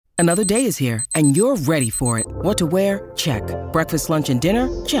Another day is here, and you're ready for it. What to wear? Check. Breakfast, lunch, and dinner?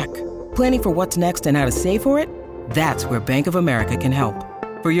 Check. Planning for what's next and how to save for it? That's where Bank of America can help.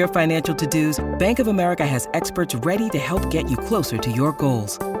 For your financial to-dos, Bank of America has experts ready to help get you closer to your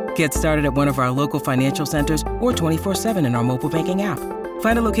goals. Get started at one of our local financial centers or 24/7 in our mobile banking app.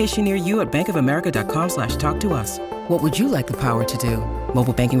 Find a location near you at bankofamerica.com/talktous. What would you like the power to do?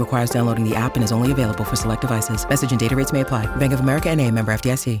 Mobile banking requires downloading the app and is only available for select devices. Message and data rates may apply. Bank of America N.A., member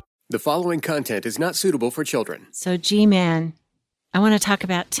FDIC. The following content is not suitable for children. So G-Man, I want to talk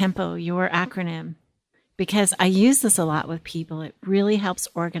about TEMPO, your acronym, because I use this a lot with people. It really helps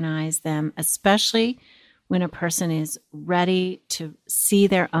organize them, especially when a person is ready to see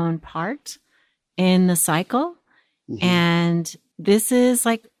their own part in the cycle. Mm-hmm. And this is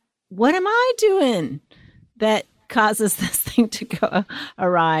like, what am I doing that causes this thing to go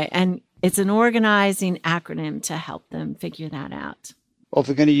awry? And it's an organizing acronym to help them figure that out. Well, if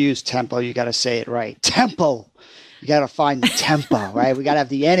we're going to use tempo, you got to say it right. Tempo. You got to find the tempo, right? We got to have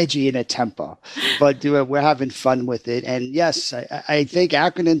the energy in a tempo. But we're having fun with it. And yes, I think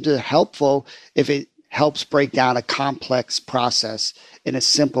acronyms are helpful if it helps break down a complex process in a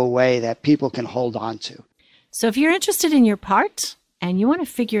simple way that people can hold on to. So if you're interested in your part and you want to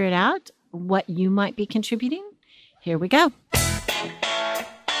figure it out, what you might be contributing, here we go.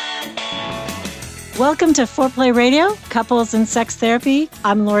 Welcome to Foreplay Radio, Couples and Sex Therapy.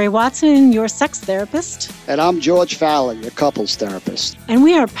 I'm Lori Watson, your sex therapist. And I'm George Fallon, your couples therapist. And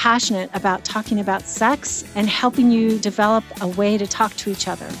we are passionate about talking about sex and helping you develop a way to talk to each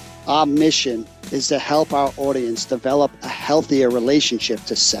other. Our mission is to help our audience develop a healthier relationship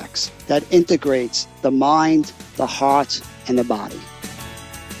to sex that integrates the mind, the heart, and the body.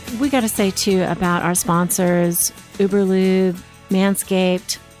 We got to say, too, about our sponsors, Uberlube,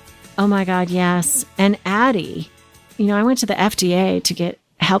 Manscaped, Oh My God, yes, and Addy. You know, I went to the FDA to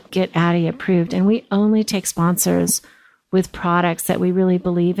help get Addy approved, and we only take sponsors with products that we really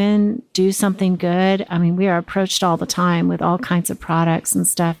believe in, do something good. I mean, we are approached all the time with all kinds of products and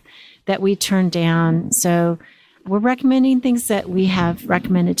stuff that we turn down. So we're recommending things that we have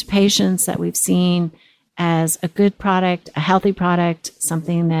recommended to patients that we've seen as a good product, a healthy product,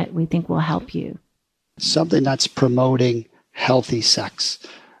 something that we think will help you. Something that's promoting healthy sex.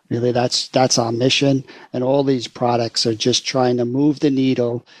 Really, that's our mission. And all these products are just trying to move the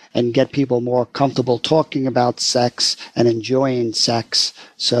needle and get people more comfortable talking about sex and enjoying sex.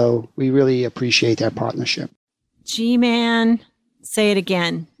 So we really appreciate that partnership. G-Man, say it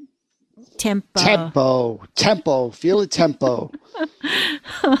again. Tempo. Tempo. Tempo. Feel the tempo.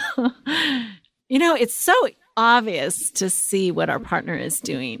 You know, it's so obvious to see what our partner is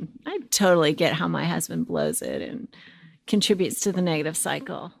doing. I totally get how my husband blows it and contributes to the negative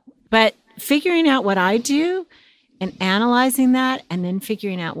cycle. But figuring out what I do and analyzing that and then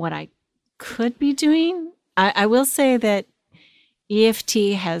figuring out what I could be doing, I will say that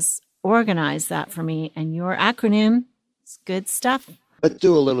EFT has organized that for me. And your acronym is good stuff. Let's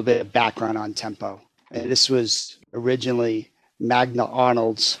do a little bit of background on tempo. And this was originally Magna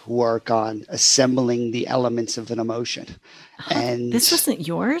Arnold's work on assembling the elements of an emotion. And this wasn't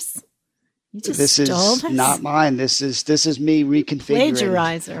yours? You just this is not mine. This is me reconfiguring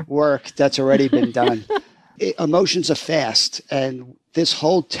plagiarizer work that's already been done. Emotions are fast, and this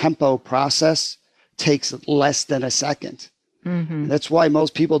whole tempo process takes less than a second. Mm-hmm. That's why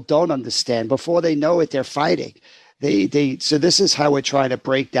most people don't understand. Before they know it, they're fighting. So this is how we're trying to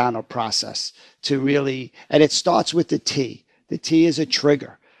break down a process to really, and it starts with the T. The T is a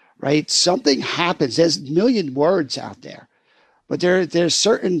trigger, right? Something happens. There's a million words out there. But there's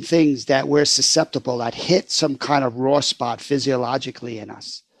certain things that we're susceptible that hit some kind of raw spot physiologically in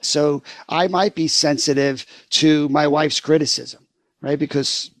us. So I might be sensitive to my wife's criticism, right?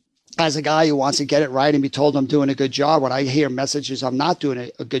 Because as a guy who wants to get it right and be told I'm doing a good job, when I hear messages I'm not doing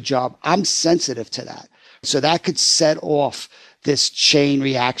a good job, I'm sensitive to that. So that could set off this chain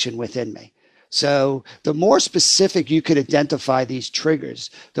reaction within me. So the more specific you could identify these triggers,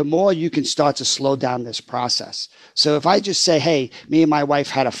 the more you can start to slow down this process. So if I just say, hey, me and my wife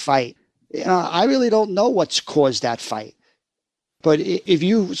had a fight, I really don't know what's caused that fight. But if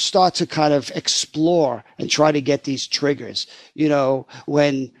you start to kind of explore and try to get these triggers,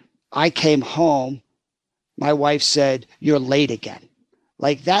 when I came home, my wife said, you're late again.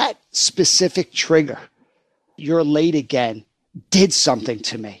 Like that specific trigger, you're late again, did something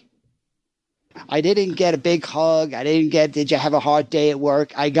to me. I didn't get a big hug. I didn't get, did you have a hard day at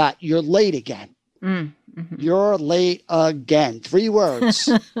work? I got, you're late again. Mm-hmm. You're late again. 3 words.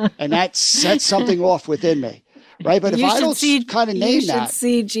 And that sets something off within me. Right? But if I don't kind of name that. You should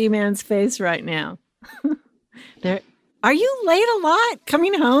see G-Man's face right now. Are you late a lot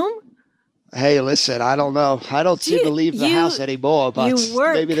coming home? Hey, listen, I don't know. I don't seem to leave the house anymore, but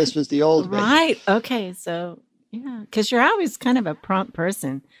maybe this was the old me. Right. Okay. So, yeah, because you're always kind of a prompt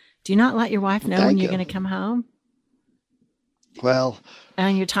person. Do you not let your wife know when you're going to come home? Well,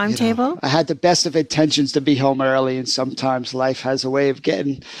 on your timetable? I had the best of intentions to be home early, and sometimes life has a way of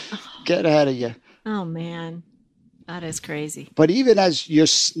getting ahead of you. Oh, man. That is crazy. But even as you're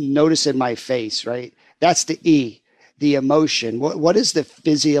noticing my face, right? That's the E. The emotion. What is the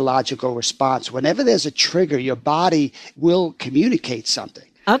physiological response? Whenever there's a trigger, your body will communicate something.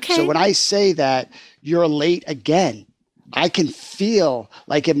 Okay. So when I say that you're late again, I can feel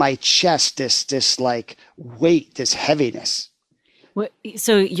like in my chest this like weight, this heaviness.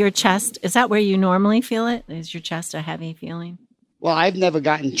 So your chest, is that where you normally feel it? Is your chest a heavy feeling? Well, I've never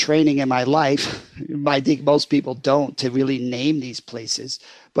gotten training in my life. I think most people don't to really name these places.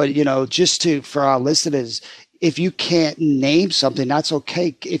 But, just for our listeners, if you can't name something, that's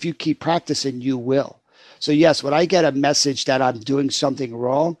okay. If you keep practicing, you will. So yes, when I get a message that I'm doing something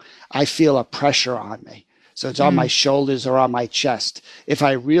wrong, I feel a pressure on me. So it's on my shoulders or on my chest. If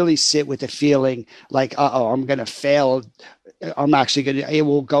I really sit with the feeling like, I'm going to fail, it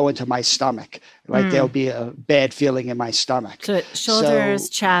will go into my stomach. Like there'll be a bad feeling in my stomach. So shoulders,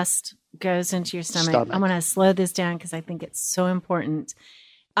 chest goes into your stomach. I'm going to slow this down because I think it's so important.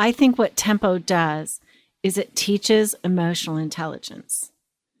 I think what tempo does is it teaches emotional intelligence.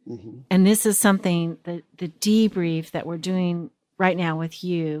 Mm-hmm. And this is something that the debrief that we're doing right now with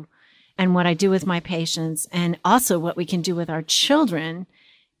you and what I do with my patients and also what we can do with our children,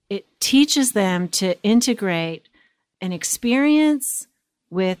 it teaches them to integrate an experience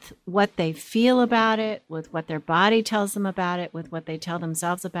with what they feel about it, with what their body tells them about it, with what they tell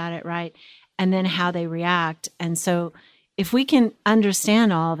themselves about it, right? And then how they react. And so if we can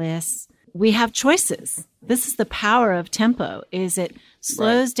understand all this, we have choices. This is the power of tempo, is it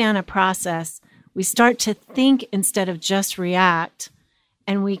slows down a process. We start to think instead of just react,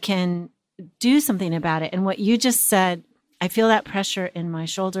 and we can do something about it. And what you just said, I feel that pressure in my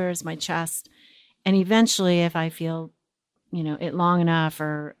shoulders, my chest, and eventually if I feel, it long enough,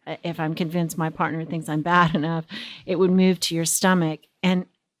 or if I'm convinced my partner thinks I'm bad enough, it would move to your stomach. And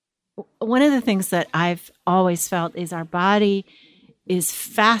one of the things that I've always felt is our body is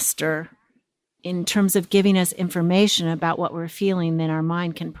faster in terms of giving us information about what we're feeling than our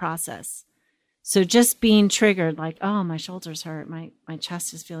mind can process. So just being triggered, like, oh, my shoulders hurt, my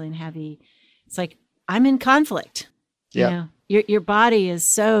chest is feeling heavy. It's like, I'm in conflict. Yeah. Your body is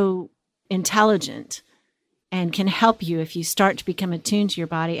so intelligent and can help you if you start to become attuned to your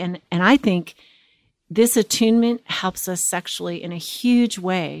body. And I think this attunement helps us sexually in a huge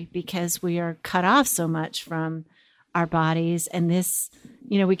way because we are cut off so much from our bodies. And this,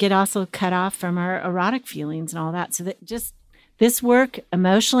 we get also cut off from our erotic feelings and all that. So that just this work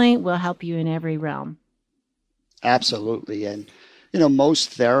emotionally will help you in every realm. Absolutely. And,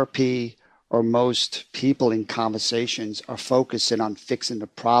 most therapy or most people in conversations are focusing on fixing the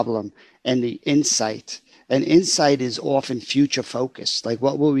problem and the insight. And insight is often future focused. Like,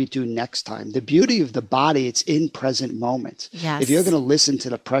 what will we do next time? The beauty of the body, it's in present moment. Yes. If you're going to listen to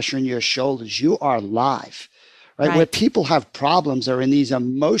the pressure in your shoulders, you are live. Right? Where people have problems are in these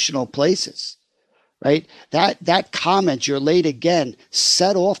emotional places, right? That comment, you're late again,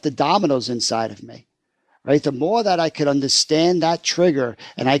 set off the dominoes inside of me, right? The more that I could understand that trigger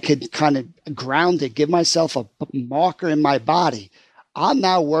and I could kind of ground it, give myself a marker in my body, I'm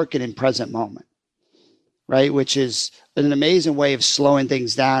now working in present moment, right? Which is an amazing way of slowing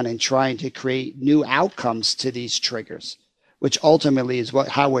things down and trying to create new outcomes to these triggers, which ultimately is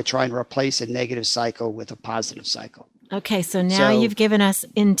how we're trying to replace a negative cycle with a positive cycle. Okay, so now you've given us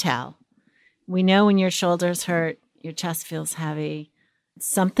intel. We know when your shoulders hurt, your chest feels heavy,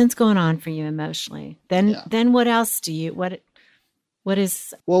 something's going on for you emotionally. Then what else do you, what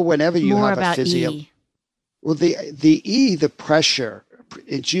is whenever you more have about a physio, E? Well, the pressure,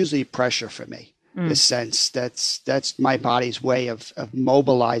 it's usually pressure for me. The sense that's my body's way of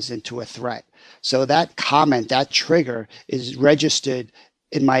mobilizing to a threat. So that comment, that trigger is registered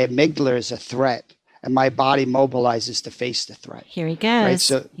in my amygdala as a threat, and my body mobilizes to face the threat. Here he goes. Right?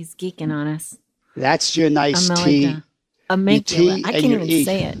 So he's geeking on us. That's your nice T. Amygdala. I can't even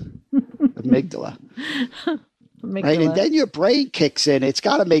say it. Amygdala. Right? And then your brain kicks in. It's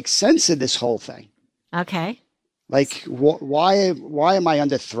got to make sense of this whole thing. Okay. Like, why am I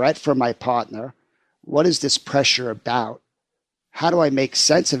under threat from my partner? What is this pressure about? How do I make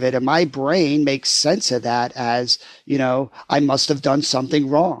sense of it? And my brain makes sense of that as, I must have done something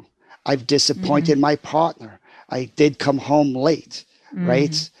wrong. I've disappointed my partner. I did come home late,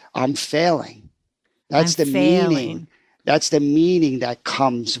 right? I'm failing. That's the meaning. That's the meaning that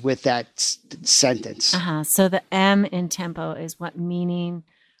comes with that sentence. So the M in tempo is what meaning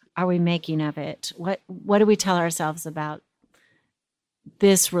are we making of it? What do we tell ourselves about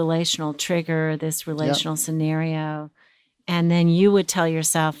this relational trigger, this relational scenario? And then you would tell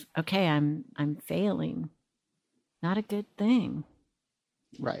yourself, okay, I'm failing. Not a good thing.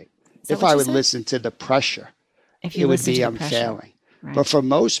 Right. If I would listen to the pressure, it would be I'm failing. Right. But for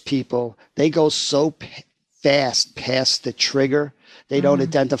most people, they go so fast past the trigger. They don't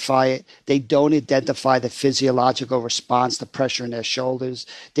identify it. They don't identify the physiological response, the pressure in their shoulders.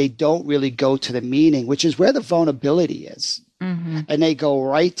 They don't really go to the meaning, which is where the vulnerability is. And they go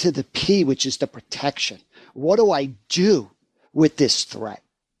right to the P, which is the protection. What do I do with this threat?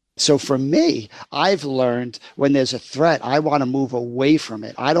 So for me, I've learned when there's a threat, I want to move away from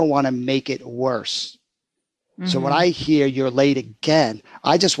it. I don't want to make it worse. So when I hear you're late again,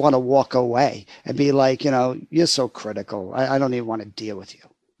 I just want to walk away and be like, you're so critical. I don't even want to deal with you.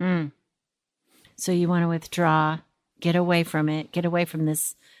 So you want to withdraw, get away from it, get away from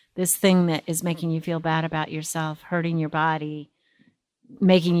this thing that is making you feel bad about yourself, hurting your body,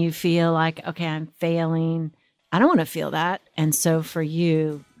 making you feel like, okay, I'm failing. I don't want to feel that. And so for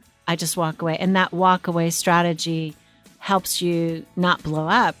you, I just walk away. And that walk away strategy helps you not blow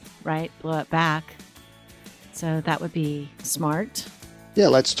up, right? Blow it back. So that would be smart. Yeah,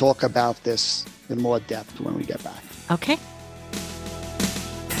 let's talk about this in more depth when we get back. Okay.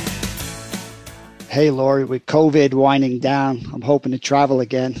 Hey, Lori, with COVID winding down, I'm hoping to travel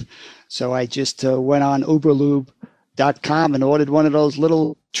again. So I just went on uberlube.com and ordered one of those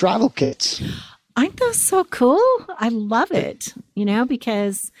little travel kits. Aren't those so cool? I love it,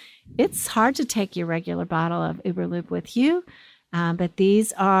 because it's hard to take your regular bottle of Uberlube with you. But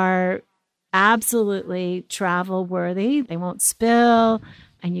these are absolutely travel worthy. They won't spill,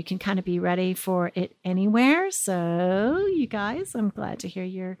 and you can kind of be ready for it anywhere. So you guys, I'm glad to hear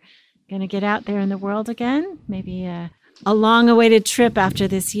you're going to get out there in the world again. Maybe a long-awaited trip after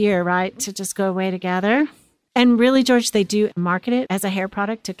this year, right? To just go away together. And really, George, they do market it as a hair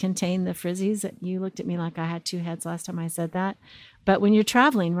product to contain the frizzies. You looked at me like I had two heads last time I said that. But when you're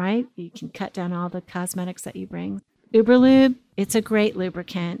traveling, right, you can cut down all the cosmetics that you bring. Uberlube, it's a great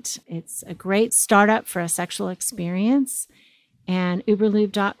lubricant. It's a great startup for a sexual experience. And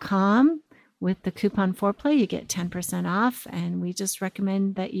uberlube.com, with the coupon Foreplay, you get 10% off. And we just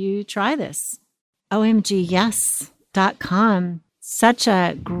recommend that you try this. OMGyes.com. Such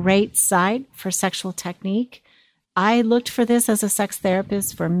a great site for sexual technique. I looked for this as a sex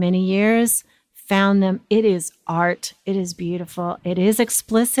therapist for many years, found them. It is art. It is beautiful. It is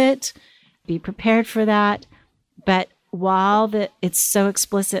explicit. Be prepared for that. But while it's so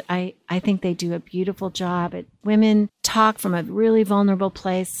explicit, I think they do a beautiful job. Women talk from a really vulnerable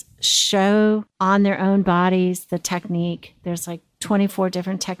place, show on their own bodies the technique. There's like 24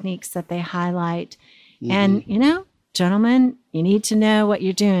 different techniques that they highlight. And, gentlemen, you need to know what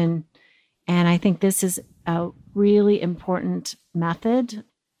you're doing. And I think this is a really important method,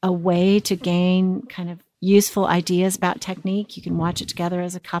 a way to gain kind of useful ideas about technique. You can watch it together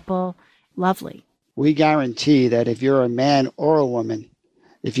as a couple. Lovely. We guarantee that if you're a man or a woman,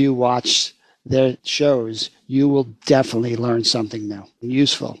 if you watch their shows, you will definitely learn something new,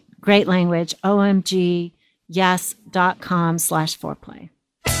 useful. Great language. OMGyes.com/foreplay.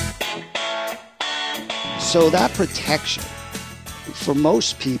 So that protection, for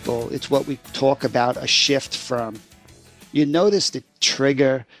most people, it's what we talk about, a shift from. You notice the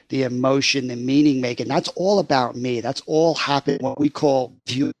trigger, the emotion, the meaning making. That's all about me. That's all happening, what we call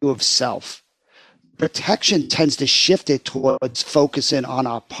view of self. Protection tends to shift it towards focusing on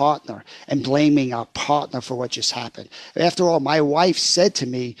our partner and blaming our partner for what just happened. After all, my wife said to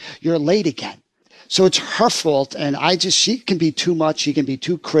me, "You're late again." So it's her fault, and she can be too much, she can be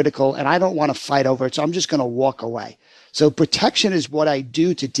too critical, and I don't want to fight over it, so I'm just going to walk away. So protection is what I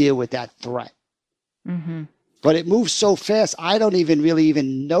do to deal with that threat. But it moves so fast, I don't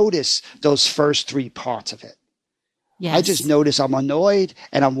even notice those first three parts of it. Yes. I just notice I'm annoyed,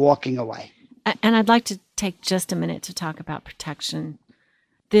 and I'm walking away. And I'd like to take just a minute to talk about protection.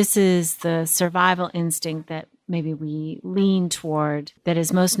 This is the survival instinct that maybe we lean toward that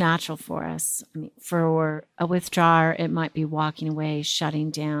is most natural for us. I mean, for a withdrawer, it might be walking away, shutting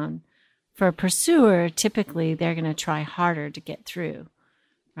down. For a pursuer, typically they're going to try harder to get through,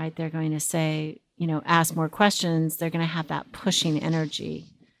 right? They're going to say, ask more questions. They're going to have that pushing energy.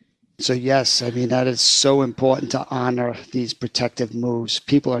 So yes, that is so important to honor these protective moves.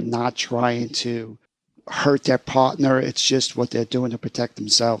 People are not trying to hurt their partner. It's just what they're doing to protect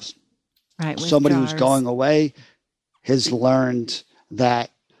themselves. Right. Somebody who's going away has learned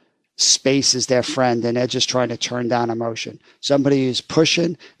that space is their friend and they're just trying to turn down emotion. Somebody who's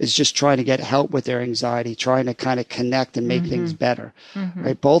pushing is just trying to get help with their anxiety, trying to kind of connect and make things better.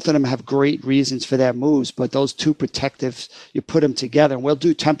 Right? Both of them have great reasons for their moves, but those two protectives, you put them together. And we'll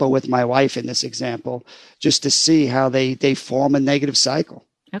do tempo with my wife in this example just to see how they form a negative cycle.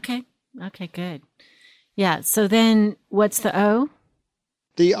 Okay, good. Yeah, so then what's the O?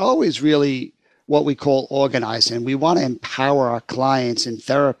 The O is really what we call organizing. We want to empower our clients and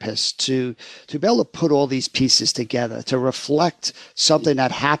therapists to be able to put all these pieces together, to reflect something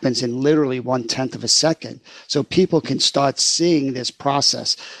that happens in literally 1/10 of a second. So people can start seeing this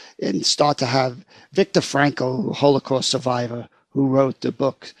process and start to have Viktor Frankl, Holocaust survivor, who wrote the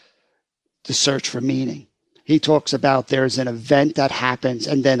book, The Search for Meaning. He talks about there's an event that happens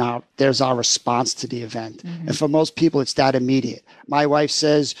and then there's our response to the event. And for most people, it's that immediate. My wife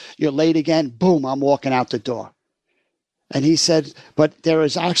says, "You're late again." Boom, I'm walking out the door. And he said, but there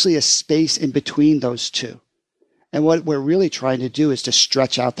is actually a space in between those two. And what we're really trying to do is to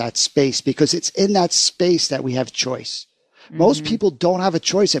stretch out that space, because it's in that space that we have choice. Most people don't have a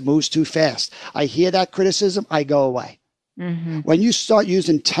choice. It moves too fast. I hear that criticism, I go away. When you start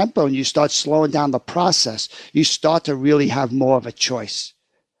using tempo and you start slowing down the process, you start to really have more of a choice.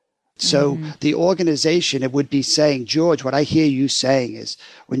 So the organization, it would be saying, George, what I hear you saying is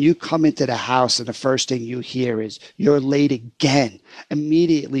when you come into the house and the first thing you hear is you're late again,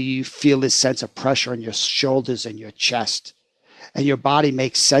 immediately you feel this sense of pressure on your shoulders and your chest. And your body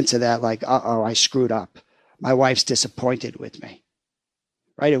makes sense of that, like, uh-oh, I screwed up. My wife's disappointed with me.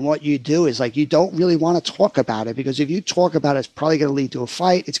 Right? And what you do is like, you don't really want to talk about it, because if you talk about it, it's probably going to lead to a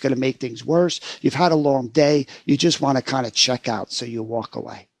fight. It's going to make things worse. You've had a long day. You just want to kind of check out. So you walk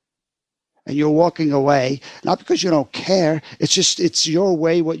away. And you're walking away, not because you don't care. It's just, it's your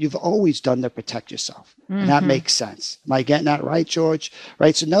way, what you've always done to protect yourself. And that makes sense. Am I getting that right, George?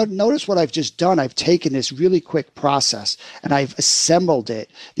 Right. So notice what I've just done. I've taken this really quick process and I've assembled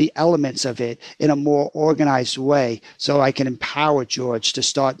it, the elements of it, in a more organized way so I can empower George to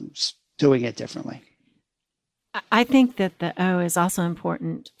start doing it differently. I think that the O is also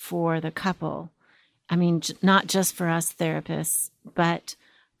important for the couple. I mean, not just for us therapists, but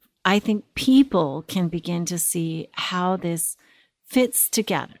I think people can begin to see how this fits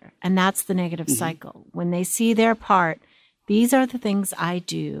together. And that's the negative cycle. When they see their part, these are the things I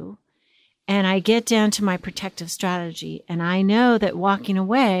do. And I get down to my protective strategy. And I know that walking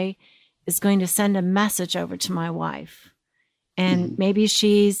away is going to send a message over to my wife. And maybe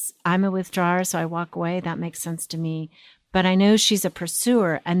I'm a withdrawer, so I walk away. That makes sense to me. But I know she's a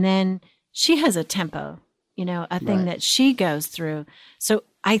pursuer. And then she has a tempo, a thing that she goes through. So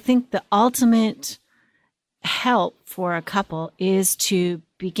I think the ultimate help for a couple is to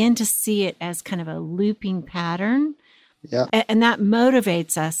begin to see it as kind of a looping pattern. Yeah. And that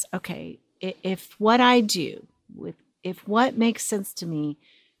motivates us. Okay, if what I do, if what makes sense to me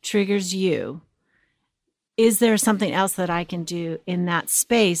triggers you, is there something else that I can do in that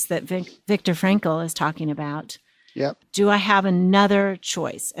space that Viktor Frankl is talking about? Yep. Do I have another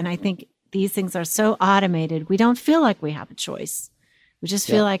choice? And I think these things are so automated, we don't feel like we have a choice. We just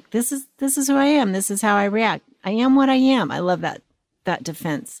feel like this is who I am. This is how I react. I am what I am. I love that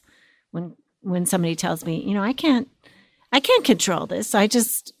defense. When somebody tells me, I can't control this. I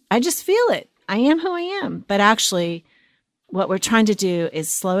just feel it. I am who I am. But actually, what we're trying to do is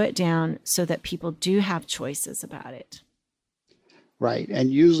slow it down so that people do have choices about it. Right. And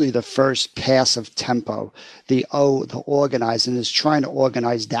usually the first pass of tempo, the organizing, is trying to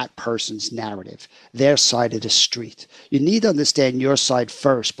organize that person's narrative, their side of the street. You need to understand your side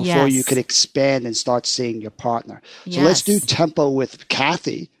first before you can expand and start seeing your partner. So let's do tempo with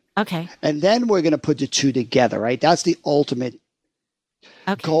Kathy. Okay. And then we're going to put the two together, right? That's the ultimate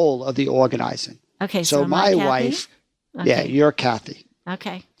goal of the organizing. Okay. So my wife, you're Kathy.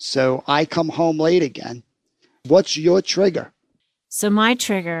 Okay. So I come home late again. What's your trigger? So my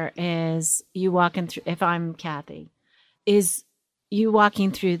trigger is you walking through, if I'm Kathy, is you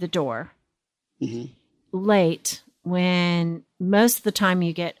walking through the door late when most of the time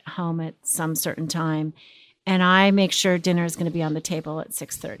you get home at some certain time, and I make sure dinner is going to be on the table at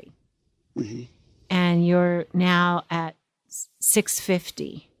 6:30. And you're now at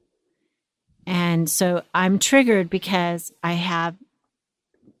 6:50. And so I'm triggered because I have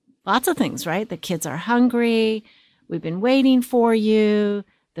lots of things, right? The kids are hungry. We've been waiting for you.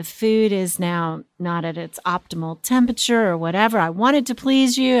 The food is now not at its optimal temperature or whatever. I wanted to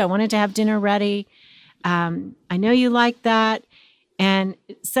please you. I wanted to have dinner ready. I know you like that. And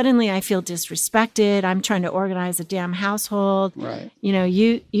suddenly I feel disrespected. I'm trying to organize a damn household. Right.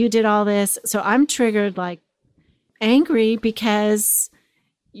 You did all this. So I'm triggered, like angry, because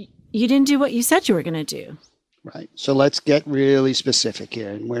you didn't do what you said you were going to do. Right. So let's get really specific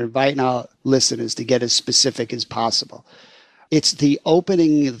here. And we're inviting our listeners to get as specific as possible. It's the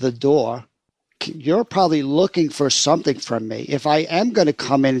opening the door. You're probably looking for something from me. If I am going to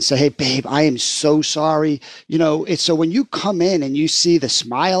come in and say, hey, babe, I am so sorry. It's so when you come in and you see the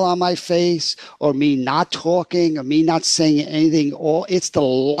smile on my face or me not talking or me not saying anything, it's the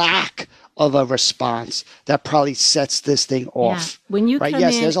lack of a response that probably sets this thing off. Yeah. When you right? come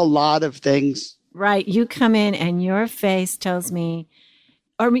Yes, in, there's a lot of things. Right. You come in and your face tells me,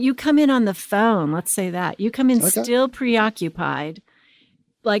 or you come in on the phone, let's say that. You come in still preoccupied,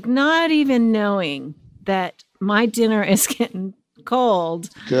 like not even knowing that my dinner is getting cold.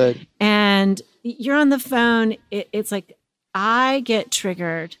 Good. And you're on the phone. It's like I get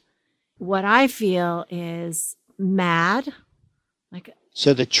triggered. What I feel is mad.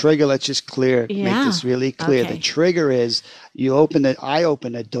 So the trigger, let's just make this really clear. Okay. The trigger is I open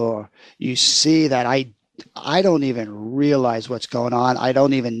the door. You see that I don't even realize what's going on. I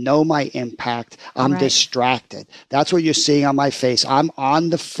don't even know my impact. I'm distracted. That's what you're seeing on my face. I'm on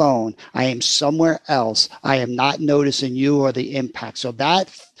the phone. I am somewhere else. I am not noticing you or the impact. So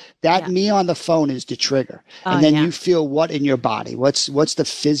that me on the phone is the trigger. And then you feel what in your body? What's the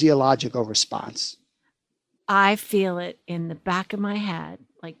physiological response? I feel it in the back of my head,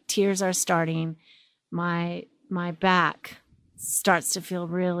 like tears are starting. My back starts to feel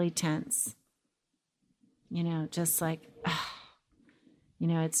really tense. Just like,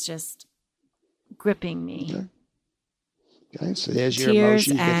 it's just gripping me. Okay, so there's tears your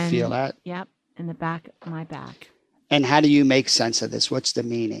emotion. You can feel that. Yep, in the back of my back. And how do you make sense of this? What's the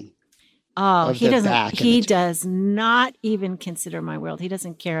meaning? Oh, he doesn't. He does not even consider my world. He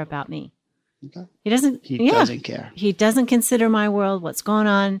doesn't care about me. Okay. He doesn't care. He doesn't consider my world, what's going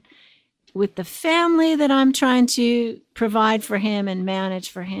on with the family that I'm trying to provide for him and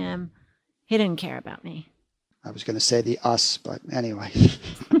manage for him. He didn't care about me. I was going to say the us, but anyway.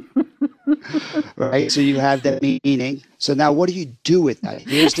 Right? So you have that meaning. So now what do you do with that?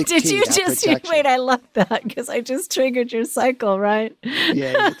 Here's the Did key, you just wait? I love that because I just triggered your cycle, right?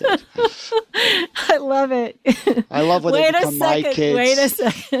 Yeah, you did. I love it. I love when they become my kids. Wait a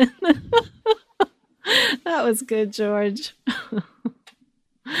second. That was good, George.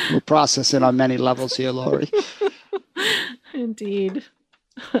 We're processing on many levels here, Lori. Indeed.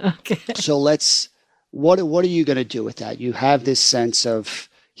 Okay. So what are you going to do with that? You have this sense of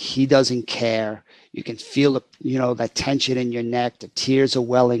he doesn't care. You can feel that tension in your neck. The tears are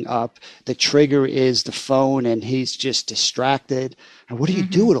welling up. The trigger is the phone and he's just distracted. And what do you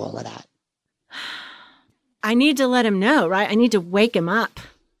do with all of that? I need to let him know, right? I need to wake him up.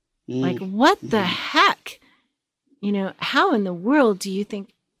 Like, what the heck? How in the world do you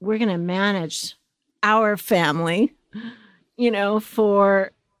think we're going to manage our family,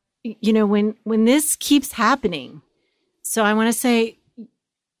 for, when this keeps happening? So I want to say,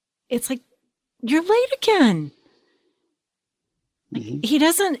 it's like, you're late again. He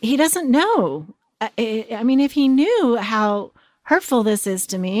doesn't know. I mean, if he knew how hurtful this is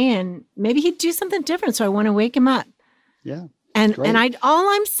to me, and maybe he'd do something different. So I want to wake him up. Yeah. And all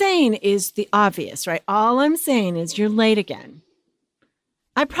I'm saying is the obvious, right? All I'm saying is you're late again.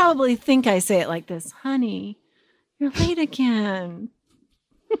 I probably think I say it like this, honey, you're late again.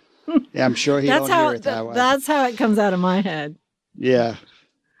 Yeah, I'm sure he don't hear it that way. That's how it comes out of my head. Yeah.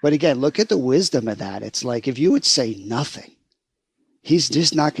 But again, look at the wisdom of that. It's like if you would say nothing, he's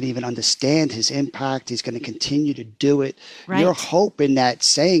just not going to even understand his impact. He's going to continue to do it. Right. You're hoping that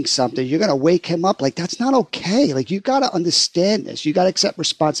saying something, you're going to wake him up. Like, that's not okay. Like, you got to understand this. You got to accept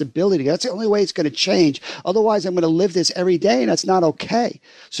responsibility. That's the only way it's going to change. Otherwise, I'm going to live this every day, and that's not okay.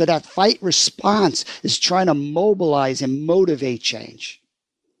 So that fight response is trying to mobilize and motivate change.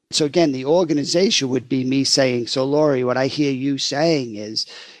 So again, the organization would be me saying, so Lori, what I hear you saying is,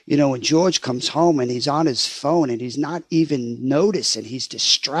 when George comes home and he's on his phone and he's not even noticing, he's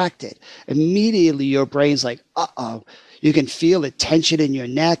distracted, immediately your brain's like, uh-oh. You can feel the tension in your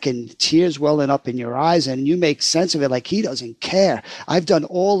neck and tears welling up in your eyes, and you make sense of it like he doesn't care. I've done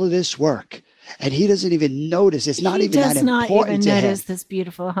all of this work, and he doesn't even notice. It's not even that important to him. He does not even notice this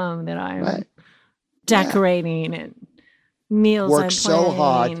beautiful home that I'm decorating and meals work I'm so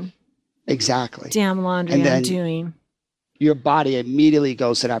planning. hard. Exactly. Damn laundry and I'm doing. Your body immediately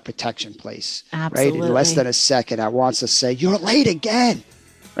goes to that protection place. Absolutely. Right? In less than a second, I wants to say, you're late again.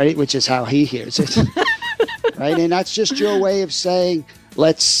 Right? Which is how he hears it. Right? And that's just your way of saying,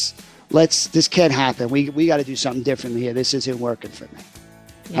 let's this can't happen. We got to do something differently here. This isn't working for me.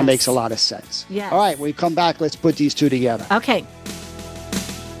 Yes. That makes a lot of sense. Yes. All right, when we come back, let's put these two together. Okay.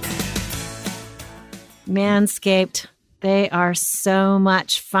 Manscaped. They are so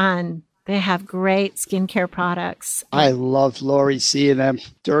much fun. They have great skincare products. I loved Lori seeing them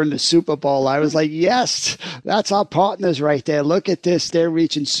during the Super Bowl. I was like, yes, that's our partners right there. Look at this. They're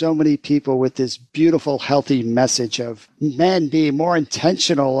reaching so many people with this beautiful, healthy message of men being more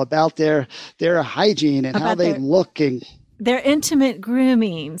intentional about their hygiene and how they look. And their intimate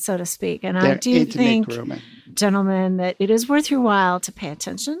grooming, so to speak. And I do think, gentlemen, that it is worth your while to pay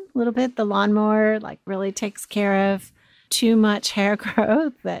attention a little bit. The lawnmower really takes care of too much hair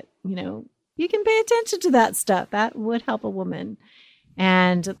growth that, you can pay attention to that stuff. That would help a woman.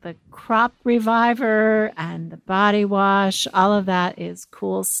 And the crop reviver and the body wash, all of that is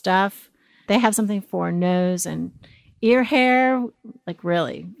cool stuff. They have something for nose and ear hair.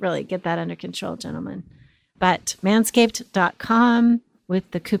 Really, really get that under control, gentlemen. But manscaped.com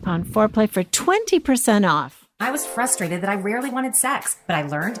with the coupon foreplay for 20% off. I was frustrated that I rarely wanted sex, but I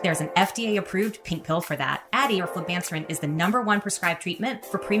learned there's an FDA-approved pink pill for that. Addyi, or flibanserin, is the #1 prescribed treatment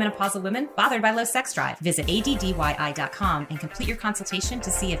for premenopausal women bothered by low sex drive. Visit ADDYI.com and complete your consultation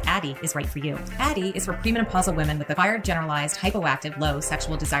to see if Addyi is right for you. Addyi is for premenopausal women with acquired generalized hypoactive low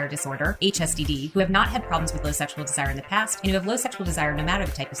sexual desire disorder, HSDD, who have not had problems with low sexual desire in the past and who have low sexual desire no matter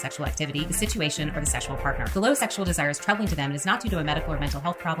the type of sexual activity, the situation, or the sexual partner. The low sexual desire is troubling to them and is not due to a medical or mental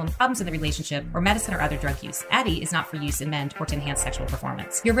health problem, problems in the relationship, or medicine or other drug use. Addyi is not for use in men or to enhance sexual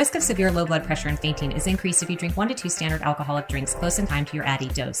performance. Your risk of severe low blood pressure and fainting is increased if you drink 1 to 2 standard alcoholic drinks close in time to your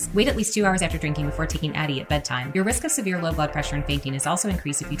Addyi dose. Wait at least 2 hours after drinking before taking Addyi at bedtime. Your risk of severe low blood pressure and fainting is also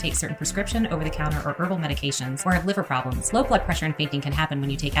increased if you take certain prescription, over-the-counter, or herbal medications or have liver problems. Low blood pressure and fainting can happen when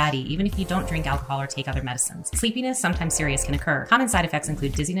you take Addyi, even if you don't drink alcohol or take other medicines. Sleepiness, sometimes serious, can occur. Common side effects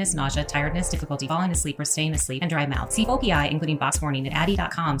include dizziness, nausea, tiredness, difficulty falling asleep or staying asleep, and dry mouth. See full PI, including box warning, at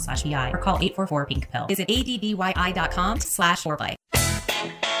addyi.com/PI or call 844-PINK-PILL. Visit addyi.com/foreplay.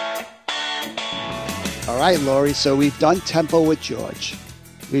 All right, Lori. So we've done tempo with George.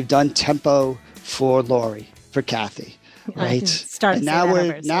 We've done tempo for Lori, for Kathy, right? And now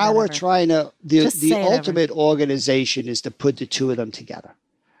we're trying to. The ultimate organization is to put the two of them together,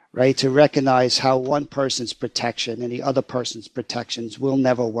 right? To recognize how one person's protection and the other person's protections will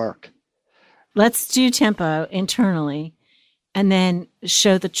never work. Let's do tempo internally, and then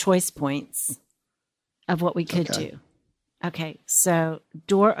show the choice points of what we could do. Okay, so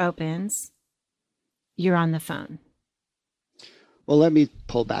door opens. You're on the phone. Well, let me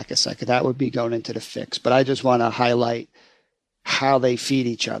pull back a second. That would be going into the fix, but I just want to highlight how they feed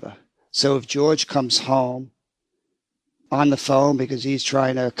each other. So if George comes home on the phone because he's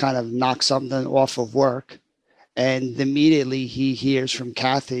trying to kind of knock something off of work, and immediately he hears from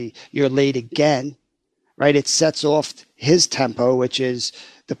Kathy, "You're late again," right? It sets off his tempo, which is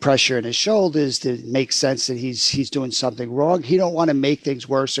the pressure in his shoulders to make sense that he's doing something wrong. He don't want to make things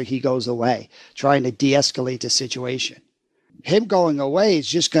worse, so he goes away, trying to de-escalate the situation. Him going away is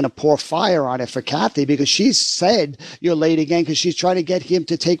just going to pour fire on it for Kathy because she said, "You're late again," because she's trying to get him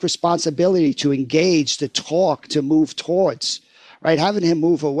to take responsibility, to engage, to talk, to move towards, right? Having him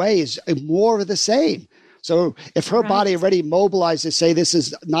move away is more of the same. So if her body already mobilized to say this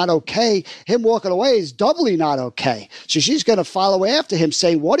is not okay, him walking away is doubly not okay. So she's going to follow after him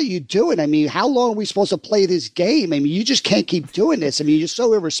saying, "What are you doing? I mean, how long are we supposed to play this game? I mean, you just can't keep doing this. I mean, you're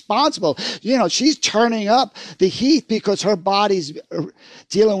so irresponsible." She's turning up the heat because her body's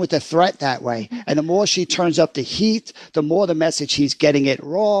dealing with the threat that way. And the more she turns up the heat, the more the message he's getting it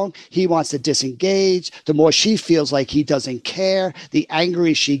wrong. He wants to disengage. The more she feels like he doesn't care, the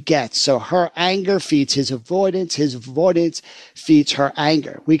angrier she gets. So her anger feeds his avoidance feeds her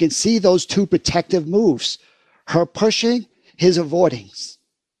anger. We can see those two protective moves, her pushing, his avoidance.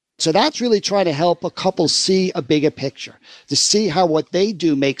 So that's really trying to help a couple see a bigger picture, to see how what they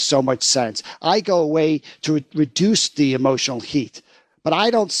do makes so much sense. I go away to reduce the emotional heat, but I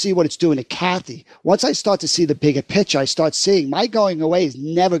don't see what it's doing to Kathy. Once I start to see the bigger picture, I start seeing my going away is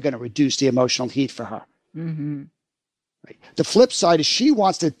never going to reduce the emotional heat for her. Mm-hmm. Right? The flip side is she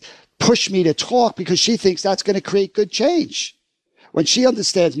wants to push me to talk because she thinks that's going to create good change. When she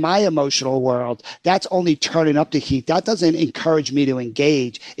understands my emotional world, that's only turning up the heat. That doesn't encourage me to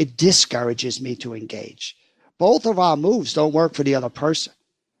engage. It discourages me to engage. Both of our moves don't work for the other person.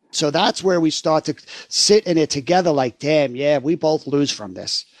 So that's where we start to sit in it together like, damn, yeah, we both lose from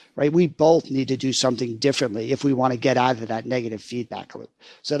this, right? We both need to do something differently if we want to get out of that negative feedback loop.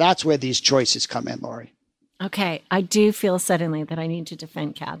 So that's where these choices come in, Lori. Okay. I do feel suddenly that I need to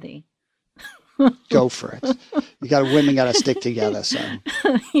defend Kathy. Go for it. Women got to stick together. So,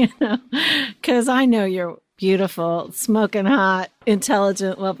 because I know you're beautiful, smoking hot,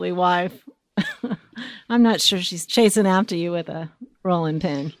 intelligent, lovely wife. I'm not sure she's chasing after you with a rolling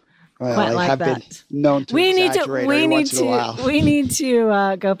pin. Well, quite I like have that. been known to exaggerate every once in a while. We need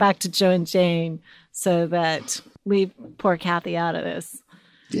to go back to Joe and Jane so that we pour Kathy out of this.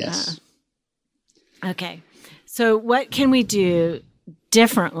 Yes. Okay. So what can we do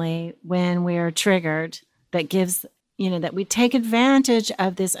differently when we are triggered that gives, that we take advantage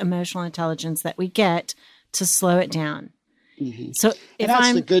of this emotional intelligence that we get to slow it down? Mm-hmm. So if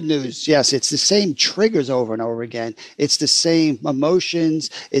that's the good news. Yes, it's the same triggers over and over again. It's the same emotions.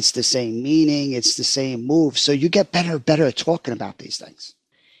 It's the same meaning. It's the same moves. So you get better and better at talking about these things.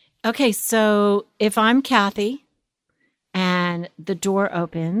 Okay, so if I'm Kathy and the door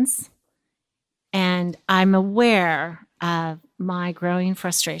opens and I'm aware of my growing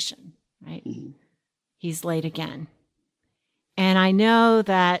frustration, right? Mm-hmm. He's late again. And I know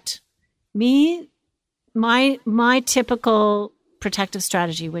that my typical protective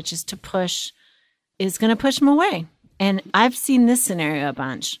strategy, which is to push, is going to push him away. And I've seen this scenario a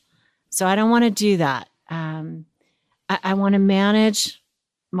bunch. So I don't want to do that. I want to manage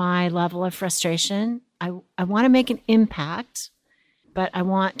my level of frustration. I want to make an impact, but I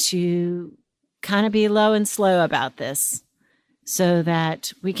want to kind of be low and slow about this so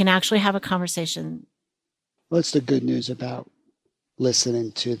that we can actually have a conversation. What's the good news about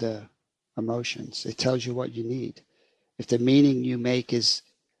listening to the emotions? It tells you what you need. If the meaning you make is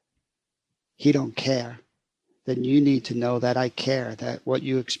he don't care, then you need to know that I care, that what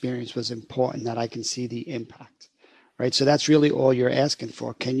you experienced was important, that I can see the impact, right? So that's really all you're asking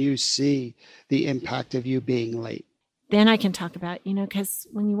for. Can you see the impact of you being late? Then I can talk about, because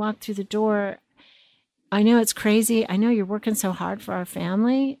when you walk through the door, I know it's crazy. I know you're working so hard for our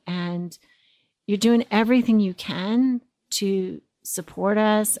family and you're doing everything you can to support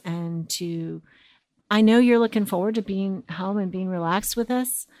us and I know you're looking forward to being home and being relaxed with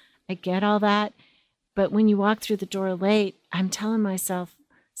us. I get all that. But when you walk through the door late, I'm telling myself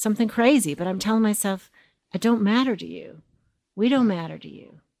something crazy, but I'm telling myself, I don't matter to you. We don't matter to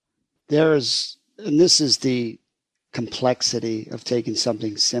you. And this is the complexity of taking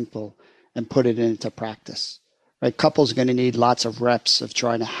something simple and put it into practice, right? Couples are going to need lots of reps of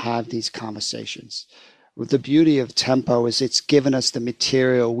trying to have these conversations. The beauty of Tempo is it's given us the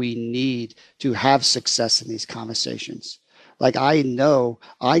material we need to have success in these conversations. Like I know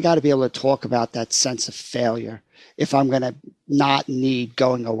I got to be able to talk about that sense of failure if I'm going to not need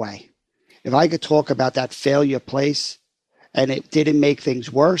going away. If I could talk about that failure place and it didn't make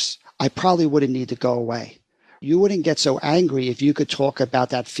things worse, I probably wouldn't need to go away. You wouldn't get so angry if you could talk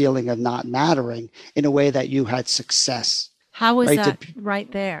about that feeling of not mattering in a way that you had success. How was that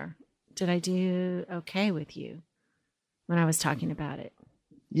right there? Did I do okay with you when I was talking about it?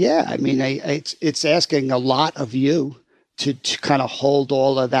 Yeah, I mean, it's asking a lot of you to kind of hold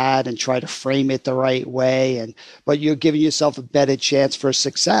all of that and try to frame it the right way. But you're giving yourself a better chance for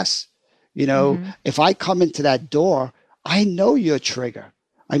success. If I come into that door, I know your trigger.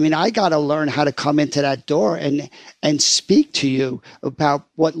 I mean, I got to learn how to come into that door and speak to you about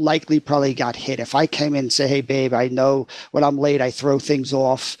what likely probably got hit. If I came in and say, hey, babe, I know when I'm late, I throw things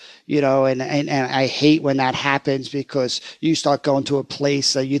off, and I hate when that happens because you start going to a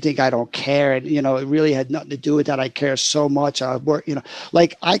place that you think I don't care. And, it really had nothing to do with that. I care so much. I work,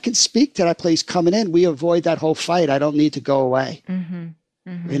 like I can speak to that place coming in. We avoid that whole fight. I don't need to go away. Mm-hmm.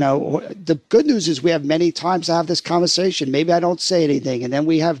 Mm-hmm. The good news is we have many times to have this conversation. Maybe I don't say anything and then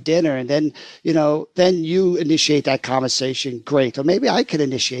we have dinner and then, then you initiate that conversation. Great. Or maybe I could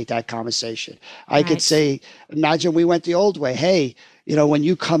initiate that conversation. I could say, imagine we went the old way. Hey, when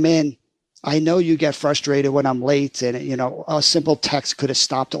you come in, I know you get frustrated when I'm late and, a simple text could have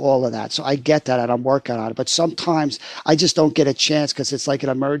stopped all of that. So I get that and I'm working on it. But sometimes I just don't get a chance because it's like an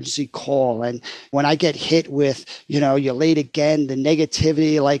emergency call. And when I get hit with, you're late again, the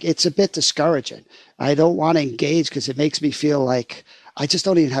negativity, like it's a bit discouraging. I don't want to engage because it makes me feel like I just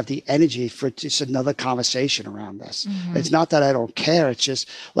don't even have the energy for just another conversation around this. Mm-hmm. It's not that I don't care. It's just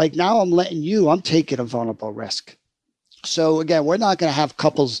like now I'm taking a vulnerable risk. So again, we're not going to have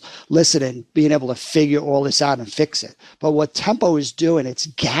couples listening, being able to figure all this out and fix it. But what Tempo is doing, it's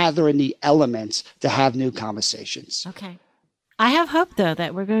gathering the elements to have new conversations. Okay. I have hope, though,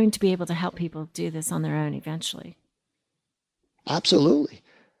 that we're going to be able to help people do this on their own eventually. Absolutely.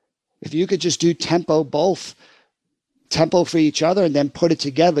 If you could just do Tempo both, Tempo for each other, and then put it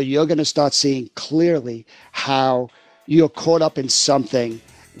together, you're going to start seeing clearly how you're caught up in something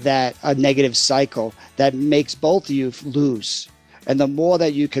that a negative cycle that makes both of you lose. And the more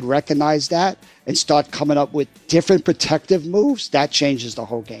that you can recognize that and start coming up with different protective moves, that changes the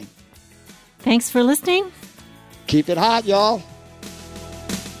whole game. Thanks for listening. Keep it hot, y'all.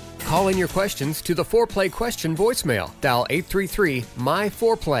 Call in your questions to the 4Play question voicemail. Dial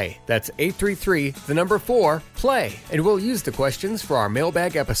 833-MY-4Play. That's 833-4-PLAY. And we'll use the questions for our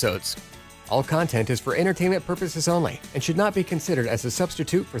mailbag episodes. All content is for entertainment purposes only and should not be considered as a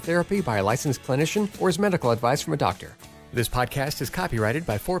substitute for therapy by a licensed clinician or as medical advice from a doctor. This podcast is copyrighted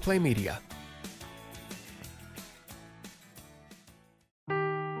by 4Play Media.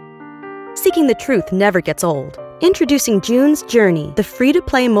 Seeking the truth never gets old. Introducing June's Journey, the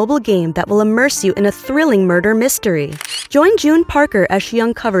free-to-play mobile game that will immerse you in a thrilling murder mystery. Join June Parker as she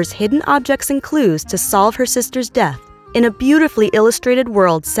uncovers hidden objects and clues to solve her sister's death in a beautifully illustrated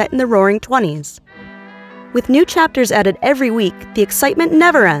world set in the Roaring '20s. With new chapters added every week, the excitement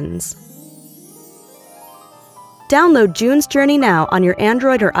never ends. Download June's Journey now on your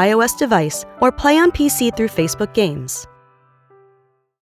Android or iOS device or play on PC through Facebook Games.